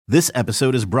This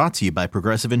episode is brought to you by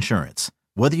Progressive Insurance.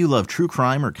 Whether you love true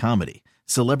crime or comedy,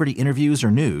 celebrity interviews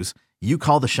or news, you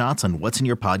call the shots on what's in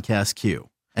your podcast queue.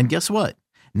 And guess what?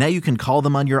 Now you can call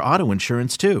them on your auto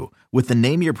insurance too with the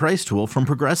Name Your Price tool from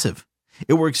Progressive.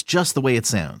 It works just the way it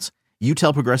sounds. You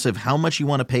tell Progressive how much you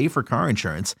want to pay for car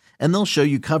insurance, and they'll show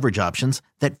you coverage options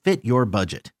that fit your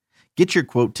budget. Get your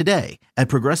quote today at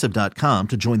Progressive.com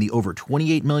to join the over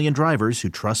 28 million drivers who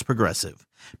trust Progressive.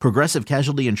 Progressive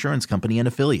Casualty Insurance Company and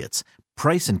Affiliates.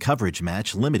 Price and coverage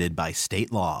match limited by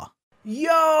state law.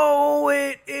 Yo,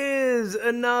 it is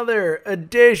another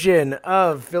edition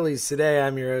of Phillies Today.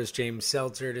 I'm your host, James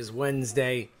Seltzer. It is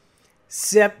Wednesday,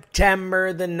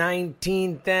 September the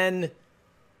 19th, and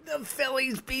the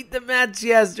Phillies beat the Mets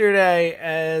yesterday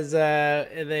as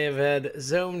they have had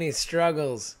so many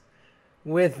struggles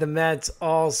with the Mets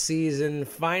all season,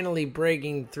 finally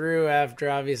breaking through after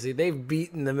obviously they've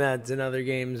beaten the Mets in other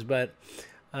games, but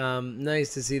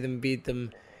nice to see them beat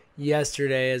them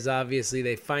yesterday as obviously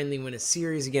they finally win a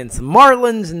series against the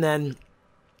Marlins and then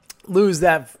lose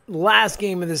that last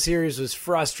game of the series was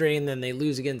frustrating. Then they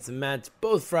lose against the Mets,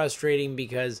 both frustrating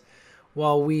because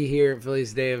while we here at Phillies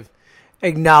Today have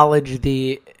acknowledged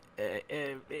the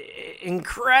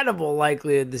incredible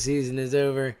likelihood the season is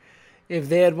over, if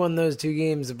they had won those two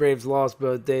games, the Braves lost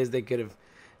both days, they could have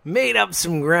made up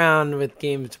some ground with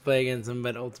games to play against them,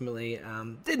 but ultimately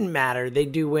didn't matter. They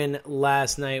do win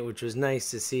last night, which was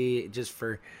nice to see just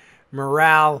for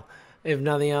morale. If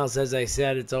nothing else, as I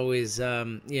said, it's always,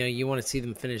 you want to see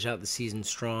them finish out the season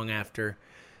strong after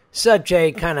such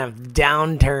a kind of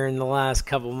downturn the last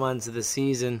couple months of the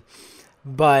season.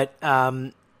 But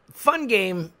fun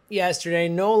game yesterday.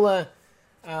 Nola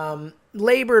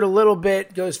labored a little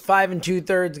bit, goes 5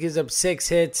 2/3, gives up 6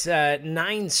 hits, 9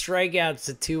 strikeouts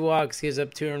to 2 walks, gives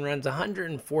up 2 earned runs,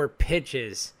 104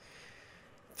 pitches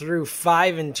through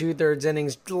 5 2/3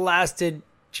 innings.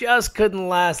 Just couldn't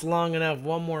last long enough,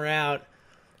 one more out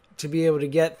to be able to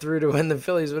get through to when the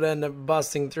Phillies would end up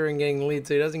busting through and getting the lead,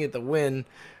 so he doesn't get the win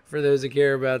for those who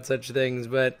care about such things,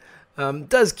 but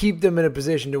does keep them in a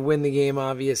position to win the game,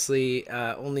 obviously.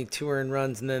 Only 2 earned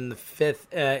runs, and then in the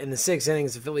 6th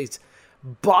innings, the Phillies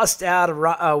bust out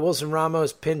a Wilson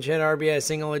Ramos pinch hit RBI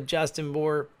single, a Justin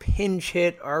Bour pinch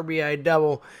hit RBI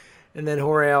double, and then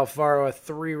Jorge Alfaro a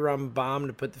 3-run bomb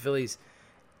to put the Phillies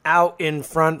out in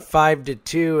front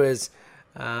 5-2 as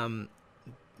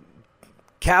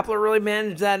Kapler really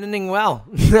managed that inning well.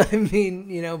 I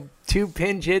mean, 2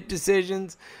 pinch hit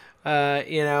decisions,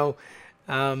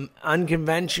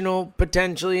 unconventional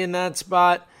potentially in that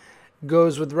spot.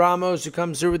 Goes with Ramos, who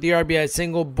comes through with the RBI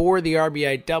single, Bour the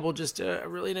RBI double. Just a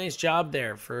really nice job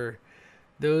there for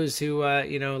those who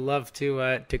love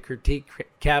to critique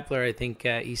Kapler. I think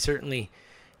he certainly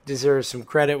deserves some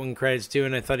credit when credit's due,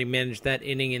 and I thought he managed that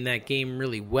inning in that game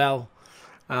really well.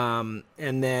 And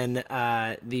then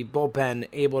the bullpen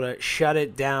able to shut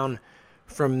it down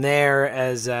from there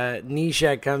as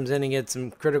Neshek comes in and gets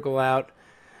some critical out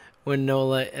when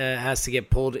Nola has to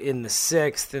get pulled in the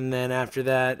 6th. And then after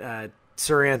that,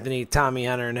 Sir Anthony, Tommy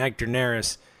Hunter, and Hector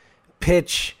Neris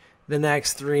pitch the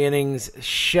next 3 innings,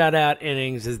 shutout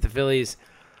innings as the Phillies,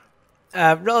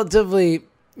 relatively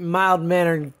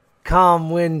mild-mannered,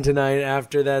 calm win tonight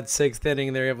after that 6th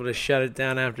inning. They're able to shut it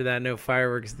down after that. No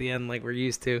fireworks at the end like we're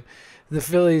used to. The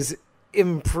Phillies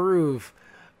improve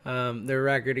their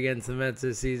record against the Mets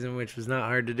this season, which was not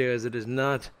hard to do as it has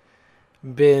not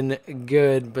been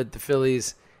good, but the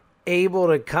Phillies able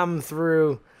to come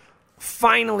through,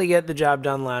 finally get the job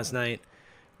done last night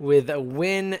with a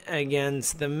win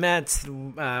against the Mets.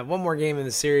 One more game in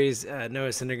the series, Noah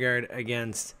Syndergaard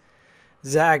against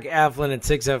Zach Eflin at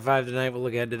 6:05 tonight. We'll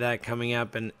look ahead to that coming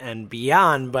up and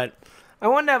beyond, but I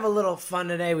wanted to have a little fun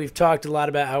today. We've talked a lot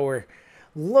about how we're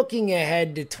looking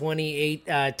ahead to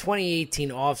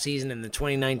 2018 offseason and the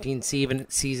 2019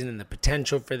 season and the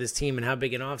potential for this team and how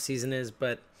big an offseason is.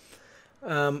 But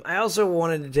I also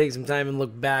wanted to take some time and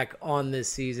look back on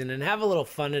this season and have a little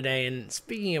fun today. And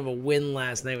speaking of a win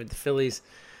last night with the Phillies,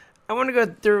 I want to go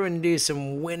through and do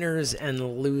some winners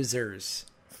and losers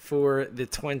for the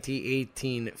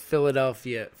 2018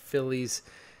 Philadelphia Phillies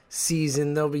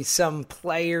season. There'll be some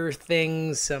player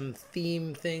things, some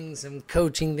theme things, some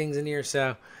coaching things in here.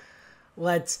 So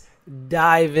let's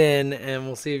dive in and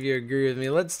we'll see if you agree with me.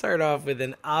 Let's start off with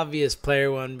an obvious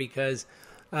player one because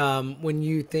when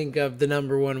you think of the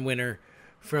number one winner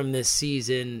from this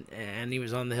season, and he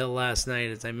was on the hill last night,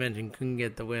 as I mentioned, couldn't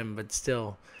get the win, but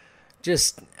still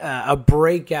just a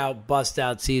breakout,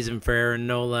 bust-out season for Aaron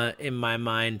Nola in my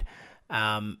mind.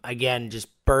 Again, just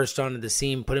burst onto the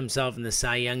scene, put himself in the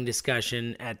Cy Young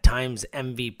discussion, at times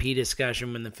MVP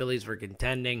discussion when the Phillies were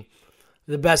contending.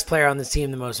 the best player on this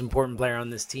team, the most important player on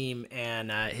this team,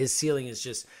 and his ceiling is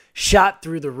just shot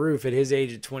through the roof at his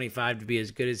age of 25 to be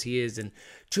as good as he is and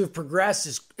to have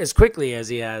progressed as quickly as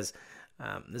he has.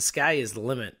 The sky is the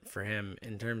limit for him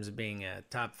in terms of being a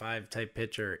top 5 type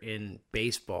pitcher in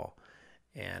baseball,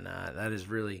 and that is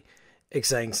really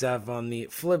exciting stuff. On the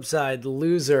flip side, the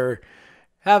loser,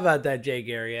 how about that Jake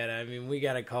Arrieta? I mean, we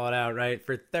got to call it out, right?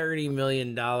 For $30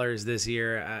 million this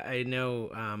year. I know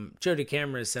Joe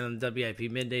DeCamara said on the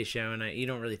WIP Midday Show, and you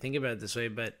don't really think about it this way,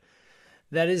 but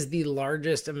that is the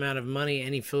largest amount of money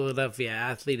any Philadelphia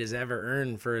athlete has ever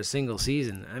earned for a single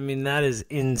season. I mean, that is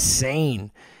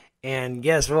insane. And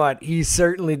guess what? He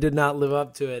certainly did not live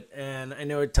up to it. And I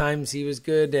know at times he was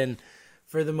good, and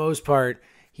for the most part,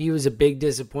 he was a big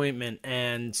disappointment.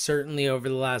 And certainly over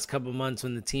the last couple months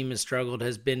when the team has struggled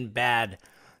has been bad.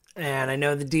 And I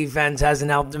know the defense hasn't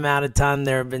helped him out a ton.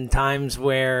 There have been times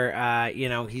where,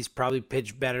 he's probably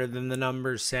pitched better than the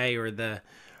numbers say or the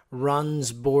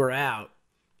runs bore out.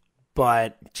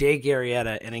 But Jake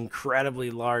Arrieta, an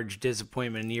incredibly large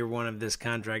disappointment in year 1 of this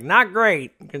contract. Not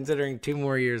great, considering 2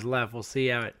 more years left. We'll see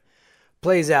how it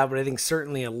plays out, but I think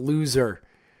certainly a loser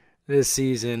this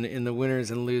season in the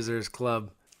winners and losers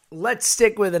club. Let's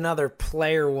stick with another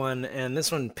player one, and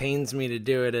this one pains me to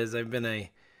do it as I've been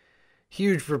a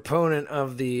huge proponent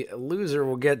of the loser.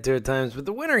 We'll get to at times, but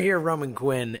the winner here, Roman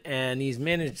Quinn, and he's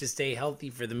managed to stay healthy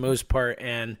for the most part,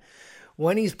 and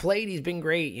when he's played, he's been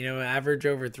great. Average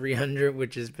over 300,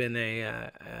 which has been a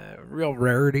real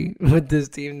rarity with this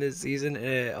team this season.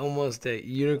 Almost a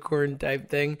unicorn type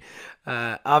thing.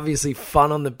 Obviously,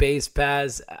 fun on the base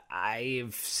paths.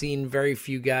 I've seen very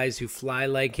few guys who fly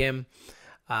like him.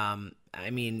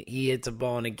 He hits a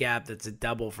ball in a gap that's a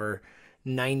double for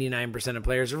 99% of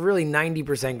players, or really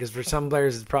 90%, because for some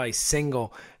players it's probably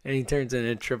single, and he turns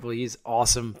into a triple. He's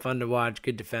awesome, fun to watch,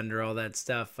 good defender, all that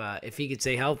stuff. If he could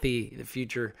stay healthy, the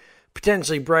future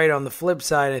potentially bright. On the flip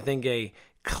side, I think a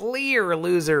clear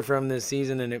loser from this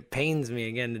season, and it pains me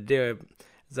again to do it,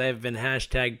 as I have been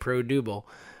hashtag pro Double,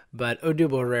 but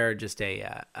Odubel Herrera, just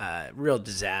a real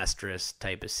disastrous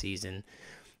type of season.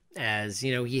 As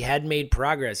he had made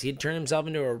progress, he had turned himself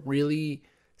into a really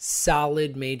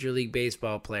solid Major League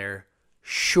Baseball player,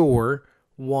 sure,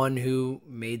 one who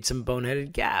made some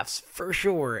boneheaded gaffes, for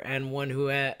sure, and one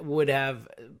who would have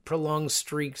prolonged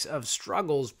streaks of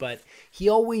struggles, but he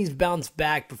always bounced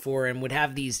back before and would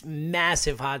have these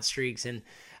massive hot streaks, and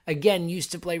again,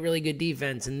 used to play really good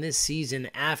defense. And this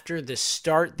season, after the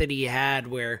start that he had,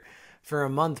 where for a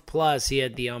month plus he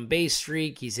had the on-base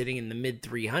streak, he's hitting in the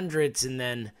mid-300s, and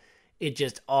then it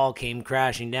just all came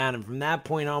crashing down. And from that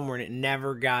point onward, it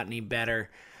never got any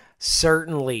better.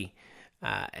 Certainly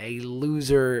a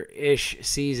loser-ish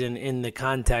season in the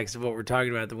context of what we're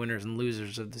talking about, the winners and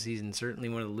losers of the season. Certainly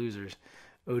one of the losers,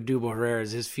 Odubel Herrera.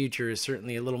 His future is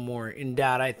certainly a little more in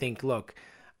doubt. I think, look,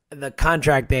 the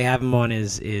contract they have him on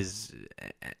is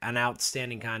an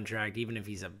outstanding contract. Even if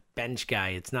he's a bench guy,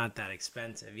 it's not that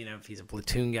expensive, if he's a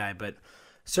platoon guy. But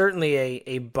certainly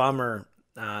a bummer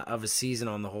of a season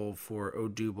on the whole for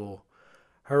Odubel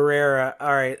Herrera.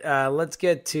 All right, let's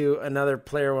get to another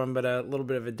player one, but a little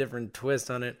bit of a different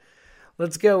twist on it.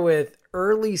 Let's go with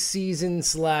early season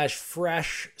 /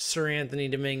 fresh Seranthony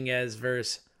Dominguez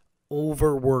versus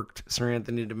overworked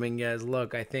Seranthony Dominguez.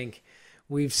 Look, I think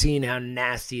we've seen how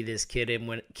nasty this kid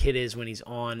is when he's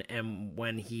on and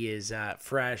when he is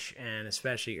fresh, and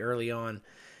especially early on.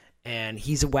 And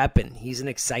he's a weapon. He's an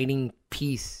exciting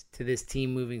piece to this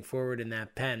team moving forward in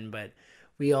that pen. But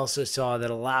we also saw that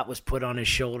a lot was put on his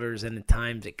shoulders, and at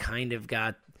times it kind of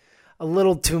got a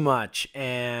little too much.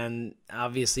 And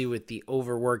obviously with the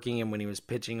overworking and when he was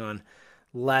pitching on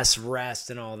less rest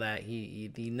and all that,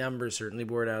 the numbers certainly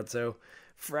bore it out. So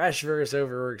fresh versus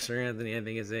overworked Seranthony, I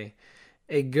think, is a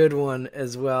good one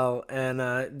as well.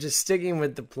 And just sticking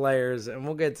with the players, and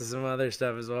we'll get to some other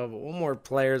stuff as well, but one more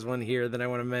players one here that I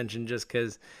want to mention just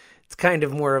because it's kind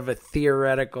of more of a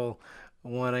theoretical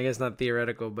one. I guess not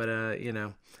theoretical, but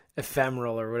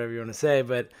ephemeral or whatever you want to say.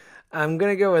 But I'm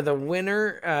going to go with a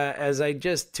winner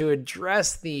to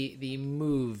address the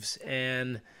moves.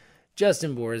 And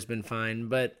Justin Bour has been fine,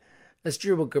 but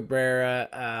Asdrubal Cabrera,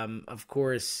 of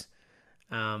course,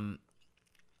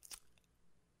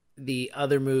 the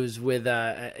other moves with,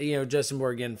 Justin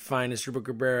Bour, again, fine. Asdrubal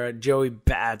Cabrera, Joey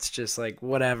Bats, just like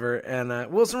whatever.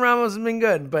 And Wilson Ramos has been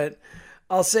good, but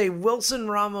I'll say Wilson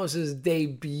Ramos's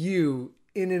debut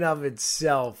in and of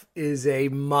itself is a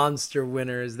monster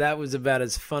winner, as that was about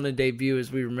as fun a debut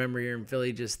as we remember here in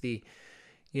Philly. Just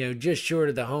just short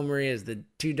of the homer, he has the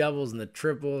 2 doubles and the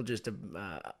triple, just a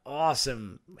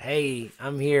awesome, hey,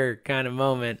 I'm here kind of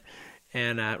moment.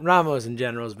 And Ramos in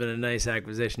general has been a nice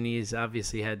acquisition. He's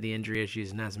obviously had the injury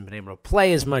issues and hasn't been able to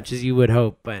play as much as you would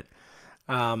hope. But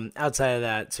outside of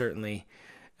that, certainly.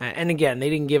 And again, they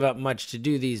didn't give up much to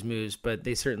do these moves, but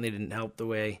they certainly didn't help the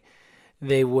way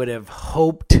they would have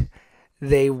hoped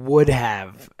they would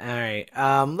have. All right,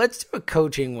 let's do a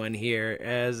coaching one here,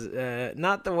 as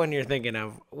not the one you're thinking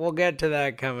of. We'll get to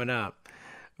that coming up.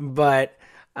 But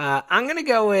I'm going to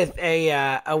go with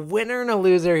a winner and a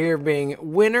loser here, being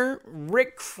winner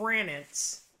Rick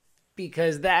Kranitz,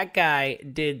 because that guy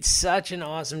did such an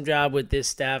awesome job with this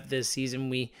staff this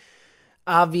season.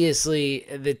 Obviously,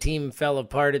 the team fell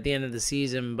apart at the end of the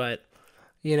season, but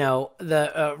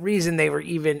the reason they were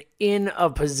even in a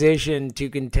position to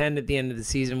contend at the end of the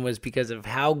season was because of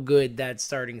how good that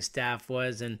starting staff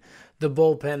was. And the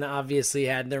bullpen obviously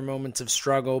had their moments of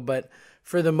struggle, but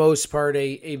for the most part,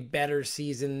 a better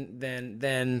season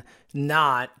than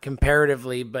not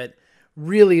comparatively. But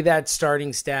really, that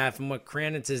starting staff and what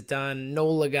Kranitz has done,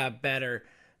 Nola got better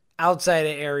outside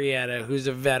of Arrieta, who's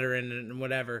a veteran and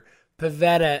whatever.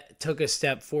 Pivetta took a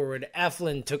step forward.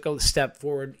 Eflin took a step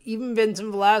forward. Even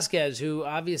Vincent Velasquez, who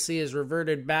obviously has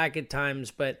reverted back at times,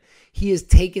 but he has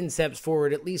taken steps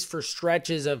forward, at least for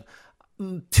stretches of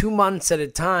 2 months at a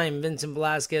time. Vincent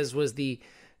Velasquez was the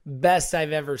best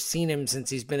I've ever seen him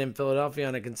since he's been in Philadelphia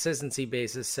on a consistency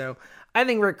basis. So I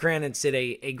think Rick Kranitz did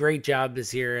a great job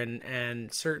this year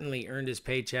and certainly earned his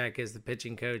paycheck as the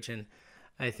pitching coach. And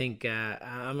I think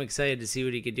I'm excited to see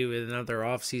what he could do with another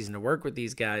offseason to work with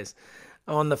these guys.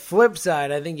 On the flip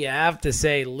side, I think you have to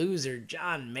say loser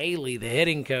John Maley, the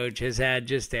hitting coach, has had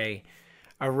just a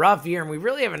rough year, and we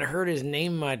really haven't heard his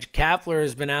name much. Kapler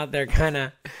has been out there kind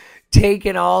of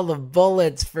taking all the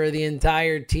bullets for the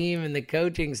entire team and the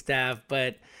coaching staff.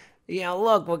 But,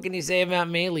 look, what can you say about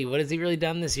Maley? What has he really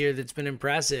done this year that's been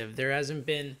impressive? There hasn't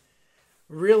been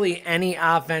really any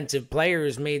offensive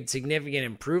players made significant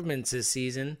improvements this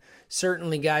season.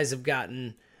 Certainly guys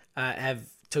have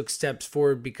took steps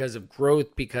forward because of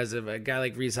growth, because of a guy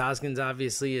like Rhys Hoskins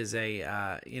obviously is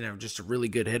just a really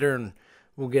good hitter, and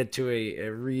we'll get to a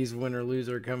Rhys winner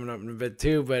loser coming up in a bit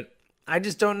too. But I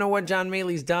just don't know what John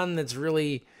Maley's done that's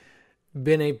really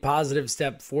been a positive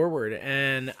step forward.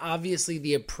 And obviously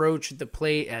the approach at the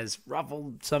plate has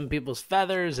ruffled some people's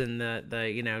feathers, and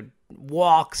the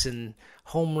walks and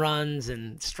home runs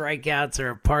and strikeouts are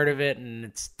a part of it, and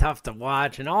it's tough to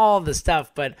watch and all the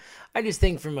stuff. But I just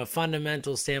think from a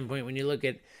fundamental standpoint, when you look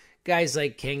at guys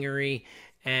like Kingery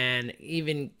and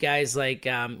even guys like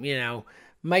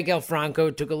Mike Franco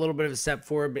took a little bit of a step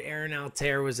forward, but Aaron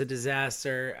Altair was a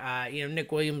disaster.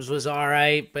 Nick Williams was all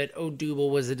right, but Odubel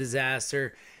was a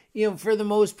disaster. For the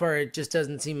most part, it just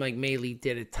doesn't seem like Maley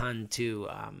did a ton to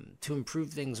improve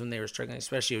things when they were struggling,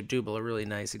 especially Odubel, a really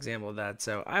nice example of that.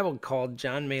 So I will call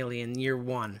John Maley in year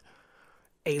one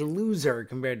a loser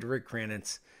compared to Rick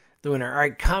Kranitz, the winner. All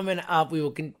right, coming up, we will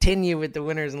continue with the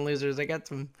winners and losers. I got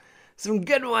some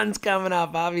good ones coming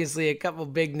up. Obviously, a couple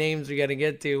big names we got to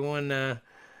get to.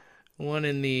 One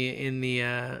in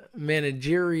the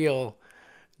managerial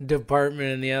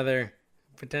department, and the other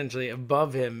potentially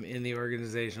above him in the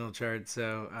organizational chart.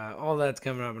 So all that's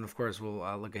coming up, and of course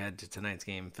we'll look ahead to tonight's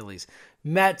game. Phillies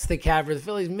Mets, the Capper. The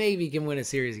Phillies maybe can win a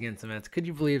series against the Mets. Could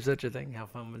you believe such a thing? How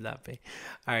fun would that be?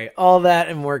 All right, all that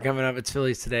and more coming up. It's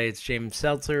Phillies Today. It's James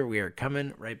Seltzer. We are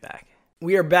coming right back.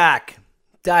 We are back,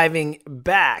 diving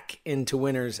back into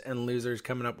winners and losers.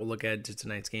 Coming up, we'll look ahead to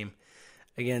tonight's game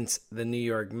against the New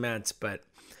York Mets. But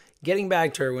getting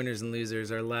back to our winners and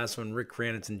losers, our last one, Rick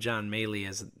Kranitz and John Maley,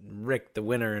 as Rick the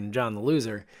winner and John the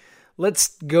loser.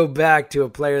 Let's go back to a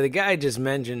player, the guy I just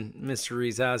mentioned, Mr.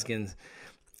 Rhys Hoskins.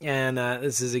 And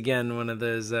this is, again, one of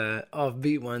those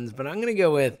offbeat ones. But I'm going to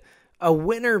go with a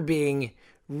winner being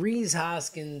Rhys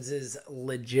Hoskins'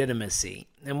 legitimacy.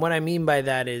 And what I mean by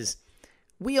that is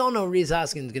we all know Rhys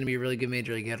Hoskins is going to be a really good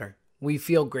major league hitter. We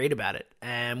feel great about it,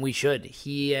 and we should.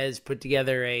 He has put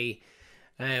together a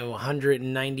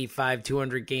 195,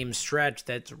 200 game stretch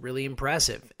that's really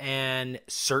impressive. And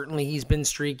certainly he's been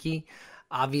streaky.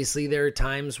 Obviously, there are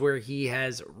times where he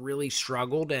has really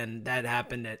struggled, and that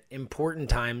happened at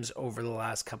important times over the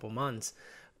last couple months.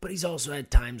 But he's also had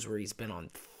times where he's been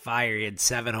on fire. He had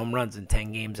 7 home runs in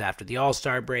 10 games after the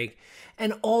All-Star break.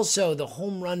 And also the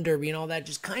home run derby and all that,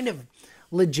 just kind of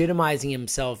legitimizing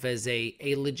himself as a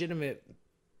legitimate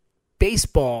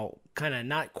baseball, kind of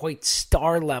not quite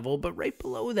star level, but right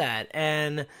below that.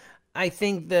 And I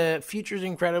think the future is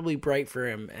incredibly bright for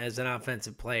him as an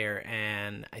offensive player,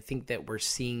 and I think that we're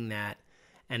seeing that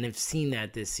and have seen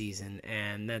that this season,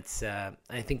 and that's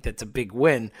I think that's a big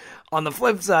win. On the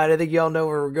flip side, I think y'all know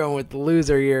where we're going with the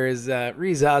loser here is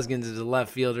Rhys Hoskins is a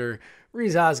left fielder,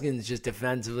 Rhys Hoskins just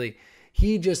defensively,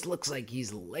 he just looks like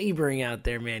he's laboring out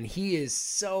there, man. He is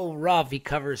so rough. He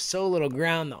covers so little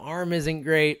ground. The arm isn't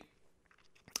great.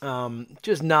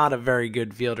 Just not a very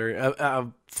good fielder,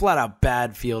 a flat-out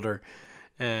bad fielder,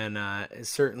 and is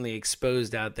certainly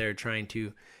exposed out there trying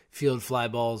to field fly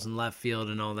balls in left field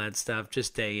and all that stuff.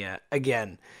 Just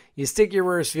again, you stick your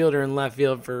worst fielder in left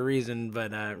field for a reason,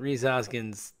 but Rhys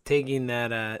Hoskins taking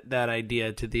that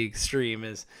idea to the extreme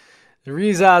is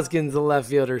Rhys Hoskins, the left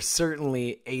fielder,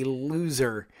 certainly a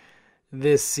loser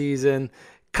this season.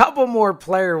 Couple more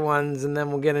player ones, and then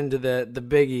we'll get into the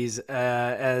biggies.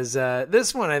 As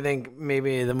this one, I think,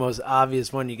 maybe the most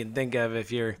obvious one you can think of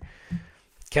if you're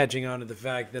catching on to the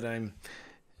fact that I'm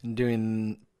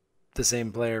doing the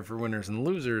same player for winners and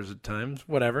losers at times.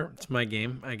 Whatever, it's my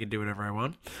game. I can do whatever I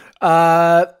want.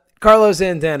 Carlos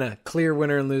Santana, clear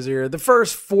winner and loser here. The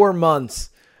first 4 months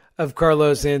of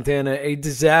Carlos Santana, a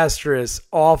disastrous,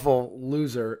 awful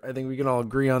loser. I think we can all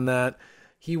agree on that.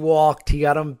 He walked. He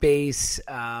got on base.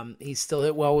 He still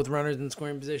hit well with runners in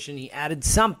scoring position. He added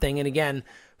something. And again,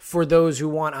 for those who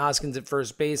want Hoskins at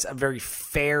first base, a very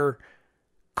fair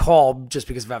call just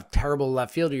because of how terrible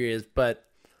left fielder he is. But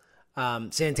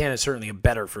Santana is certainly a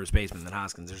better first baseman than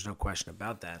Hoskins. There's no question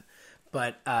about that.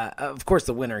 But, of course,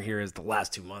 the winner here is the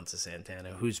last 2 months of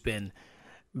Santana, who's been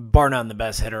bar none the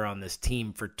best hitter on this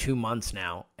team for 2 months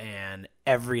now. And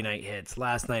every night hits.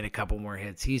 Last night, a couple more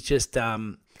hits. He's just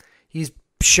he's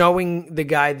showing the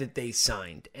guy that they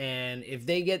signed. And if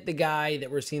they get the guy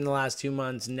that we're seeing the last 2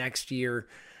 months next year,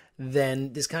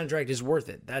 then this contract is worth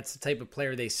it. That's the type of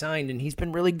player they signed, and he's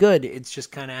been really good. It's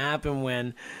just kind of happened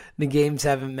when the games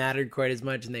haven't mattered quite as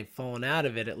much and they've fallen out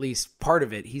of it, at least part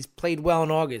of it. He's played well in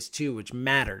August, too, which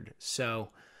mattered. So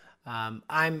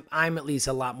I'm at least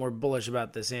a lot more bullish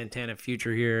about the Santana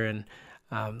future here, and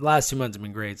the last 2 months have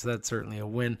been great, so that's certainly a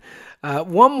win.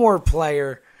 One more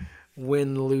player,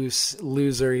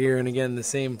 loser here, and again, the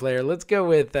same player. Let's go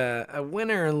with a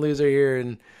winner and loser here,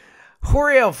 and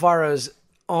Jorge Alfaro's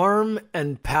arm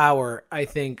and power, I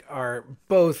think, are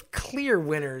both clear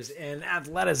winners, and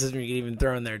athleticism you can even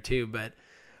throw in there too, but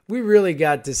we really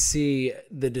got to see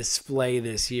the display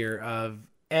this year of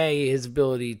his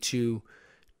ability to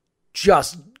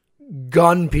just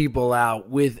gun people out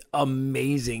with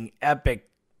amazing, epic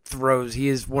throws. He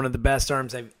is one of the best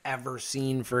arms I've ever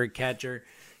seen for a catcher.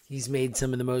 He's made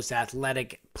some of the most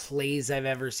athletic plays I've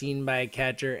ever seen by a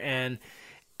catcher, and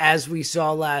as we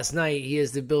saw last night, he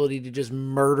has the ability to just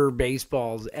murder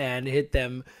baseballs and hit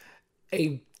them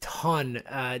a ton.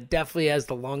 Definitely has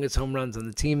the longest home runs on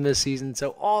the team this season.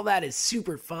 So all that is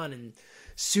super fun and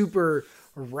super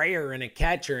rare in a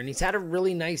catcher. And he's had a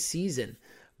really nice season.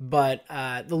 But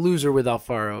the loser with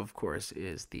Alfaro, of course,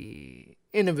 is the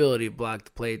inability to block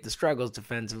the plate, the struggles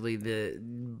defensively, the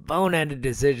boneheaded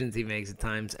decisions he makes at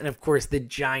times, and, of course, the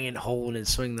giant hole in his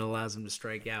swing that allows him to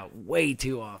strike out way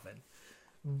too often.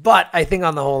 But I think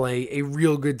on the whole, a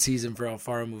real good season for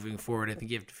Alfaro moving forward. I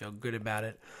think you have to feel good about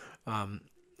it.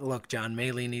 Look, John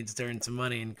Maley needs to earn some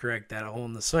money and correct that hole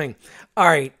in the swing. All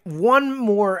right, one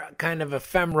more kind of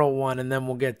ephemeral one, and then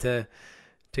we'll get to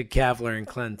Kavler and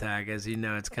Klentak, as you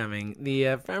know it's coming. The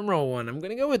ephemeral one, I'm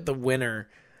going to go with the winner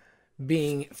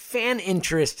being fan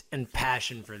interest and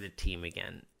passion for the team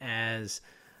again, as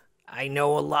I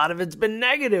know a lot of it's been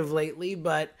negative lately,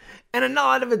 and a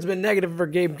lot of it's been negative for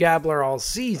Gabe Kapler all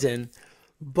season,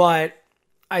 but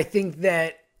I think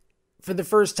that for the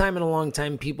first time in a long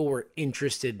time, people were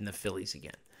interested in the Phillies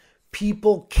again.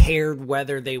 People cared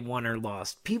whether they won or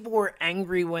lost. People were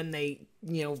angry when they,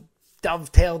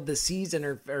 dovetailed the season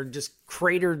or just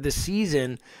cratered the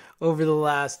season over the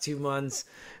last 2 months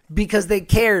because they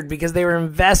cared, because they were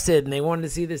invested and they wanted to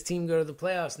see this team go to the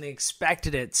playoffs and they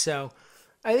expected it. So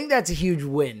I think that's a huge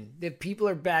win that people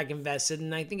are back invested,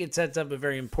 and I think it sets up a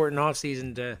very important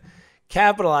offseason to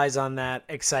capitalize on that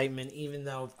excitement, even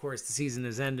though, of course, the season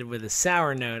has ended with a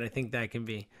sour note. I think that can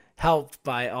be helped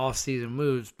by off-season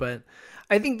moves, but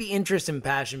I think the interest and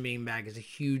passion being back is a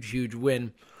huge, huge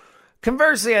win.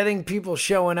 Conversely, I think people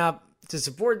showing up to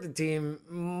support the team,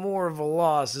 more of a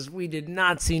loss, as we did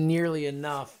not see nearly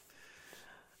enough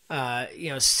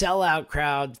sellout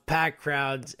crowds, packed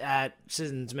crowds at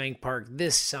Citizens Bank Park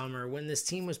this summer when this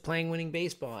team was playing winning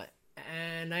baseball.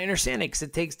 And I understand it because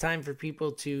it takes time for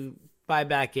people to buy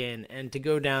back in and to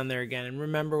go down there again and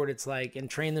remember what it's like and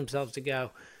train themselves to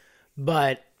go.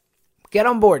 But get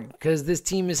on board because this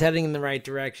team is heading in the right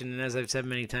direction. And as I've said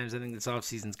many times, I think this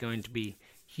offseason is going to be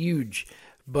huge.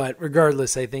 But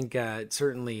regardless, I think it's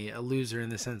certainly a loser in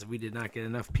the sense that we did not get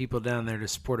enough people down there to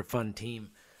support a fun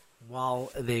team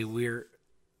while they were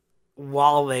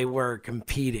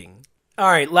competing. All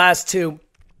right, last two.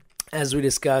 as we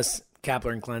discuss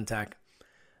Kapler and Klentak.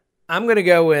 I'm going to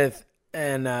go with,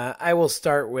 and I will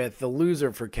start with the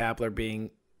loser for Kapler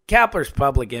being Kapler's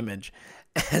public image.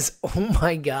 As, oh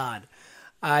my God,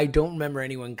 I don't remember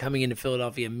anyone coming into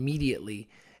Philadelphia immediately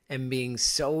and being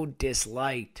so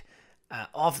disliked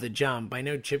off the jump. I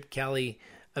know Chip Kelly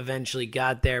eventually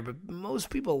got there, but most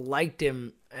people liked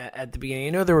him at the beginning. I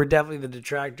know there were definitely the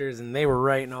detractors, and they were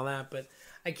right and all that, but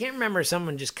I can't remember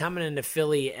someone just coming into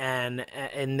Philly and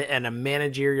a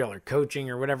managerial or coaching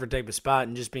or whatever type of spot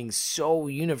and just being so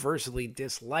universally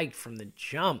disliked from the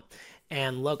jump.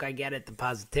 And look, I get it, the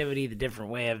positivity, the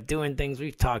different way of doing things.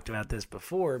 We've talked about this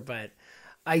before, but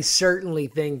I certainly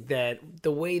think that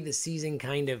the way the season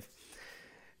kind of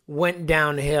went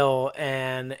downhill,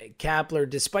 and Kapler,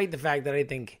 despite the fact that I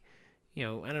think, I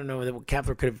don't know what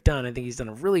Kapler could have done. I think he's done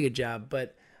a really good job,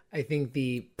 but I think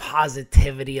the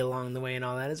positivity along the way and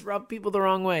all that has rubbed people the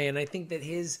wrong way. And I think that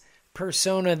his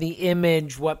persona, the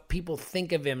image, what people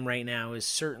think of him right now is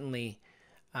certainly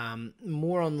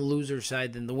more on the loser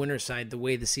side than the winner side, the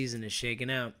way the season is shaken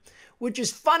out. Which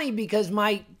is funny because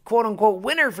my quote-unquote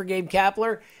winner for Gabe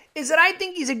Kapler is that I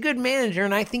think he's a good manager,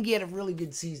 and I think he had a really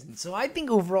good season. So I think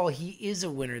overall he is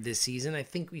a winner this season. I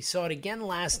think we saw it again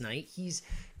last night. He's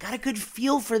got a good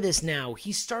feel for this now.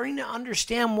 He's starting to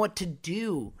understand what to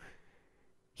do.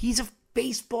 He's a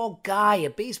baseball guy, a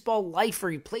baseball lifer.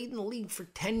 He played in the league for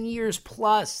 10 years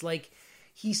plus.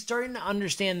 He's starting to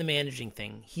understand the managing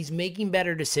thing. He's making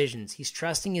better decisions. He's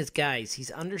trusting his guys. He's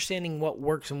understanding what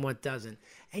works and what doesn't.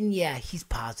 And yeah, he's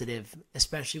positive,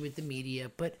 especially with the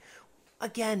media. But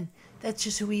again, that's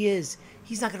just who he is.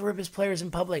 He's not going to rip his players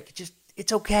in public.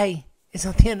 It's okay. It's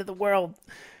not the end of the world.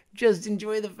 Just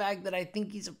enjoy the fact that I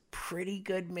think he's a pretty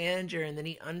good manager and that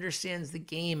he understands the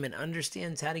game and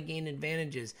understands how to gain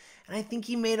advantages. And I think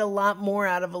he made a lot more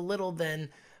out of a little than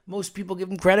most people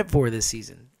give him credit for this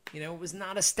season. It was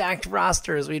not a stacked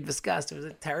roster as we discussed. It was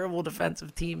a terrible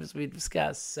defensive team as we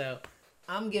discussed. So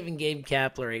I'm giving Gabe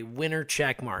Kapler a winner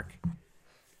check mark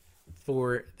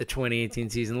for the 2018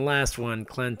 season. Last one,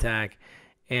 Klentak.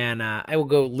 And I will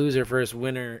go loser first,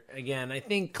 winner again. I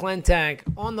think Klentak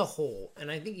on the whole,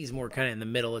 and I think he's more kind of in the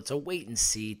middle. It's a wait and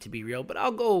see, to be real. But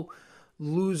I'll go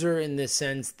loser in the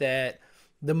sense that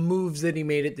the moves that he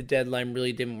made at the deadline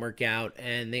really didn't work out,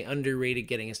 and they underrated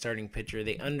getting a starting pitcher.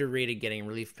 They underrated getting a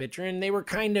relief pitcher, and they were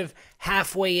kind of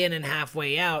halfway in and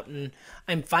halfway out. And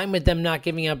I'm fine with them not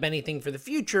giving up anything for the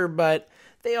future, but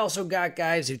they also got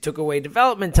guys who took away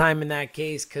development time in that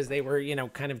case because they were,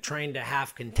 kind of trying to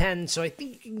half contend. So I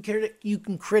think you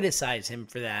can criticize him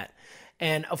for that.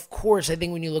 And, of course, I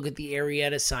think when you look at the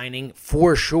Arrieta signing,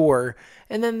 for sure,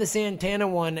 and then the Santana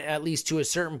one, at least to a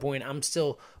certain point, I'm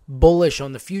still bullish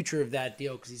on the future of that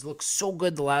deal because he's looked so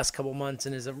good the last couple months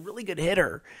and is a really good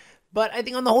hitter. But I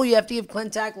think on the whole, you have to give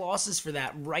Klentak losses for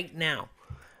that right now.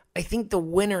 I think the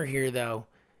winner here, though,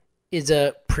 is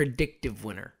a predictive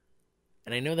winner.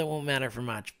 And I know that won't matter for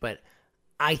much, but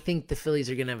I think the Phillies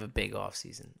are going to have a big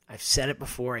offseason. I've said it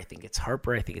before. I think it's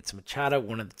Harper. I think it's Machado.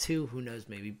 One of the two. Who knows?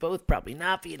 Maybe both. Probably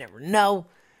not, but you never know.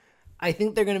 I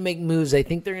think they're going to make moves. I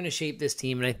think they're going to shape this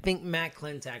team. And I think Matt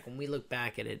Klentak, when we look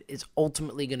back at it, is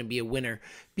ultimately going to be a winner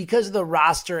because of the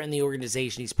roster and the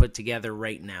organization he's put together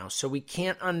right now. So we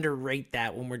can't underrate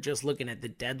that when we're just looking at the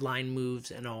deadline moves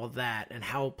and all of that and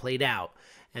how it played out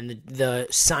and the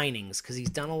signings because he's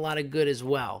done a lot of good as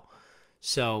well.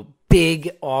 So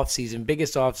big offseason,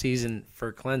 biggest offseason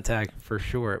for Klentak for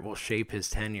sure. It will shape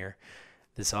his tenure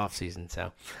this offseason.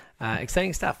 So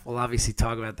exciting stuff. We'll obviously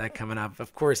talk about that coming up.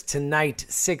 Of course, tonight,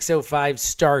 6:05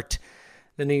 start,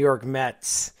 the New York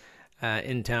Mets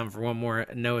in town for one more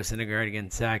Noah Syndergaard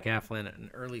against Zach Eflin. An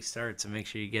early start, so make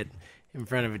sure you get in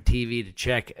front of a TV to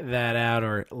check that out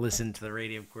or listen to the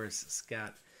radio. Of course,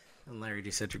 Scott and Larry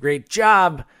do such a great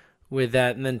job with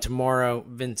that. And then tomorrow,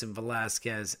 Vincent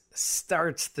Velasquez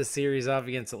starts the series off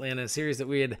against Atlanta, a series that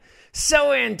we had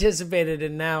so anticipated.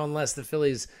 And now, unless the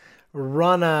Phillies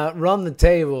run the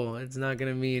table, it's not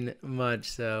going to mean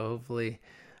much. So hopefully,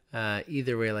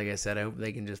 either way, like I said, I hope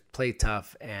they can just play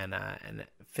tough and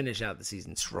finish out the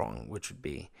season strong, which would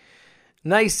be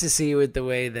nice to see with the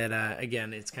way that,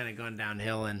 again, it's kind of gone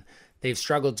downhill and they've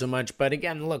struggled so much. But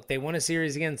again, look, they won a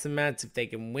series against the Mets. If they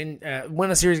can win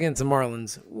a series against the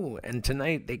Marlins, and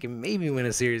tonight they can maybe win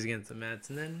a series against the Mets,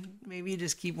 and then maybe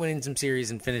just keep winning some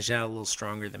series and finish out a little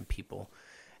stronger than people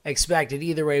expected.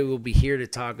 Either way, we'll be here to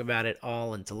talk about it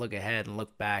all and to look ahead and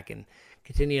look back and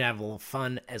continue to have a little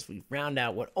fun as we round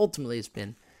out what ultimately has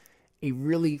been a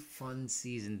really fun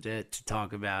season to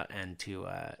talk about and to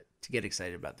to get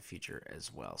excited about the future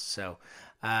as well. So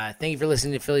thank you for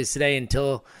listening to Phillies Today.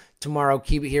 Until tomorrow,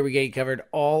 keep it here. We get you covered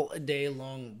all day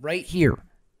long right here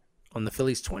on the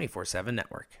Phillies 24/7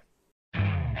 network.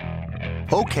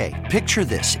 Okay, picture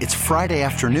this. It's Friday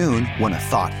afternoon when a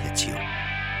thought hits you.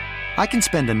 I can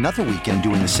spend another weekend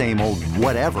doing the same old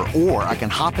whatever, or I can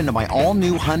hop into my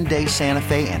all-new Hyundai Santa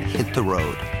Fe and hit the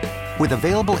road. With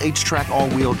available H-Track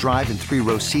all-wheel drive and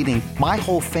 3-row seating, my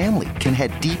whole family can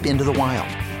head deep into the wild.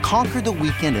 Conquer the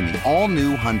weekend in the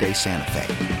all-new Hyundai Santa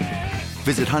Fe.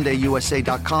 Visit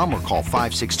HyundaiUSA.com or call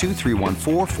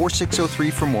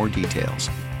 562-314-4603 for more details.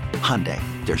 Hyundai,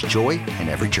 there's joy in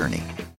every journey.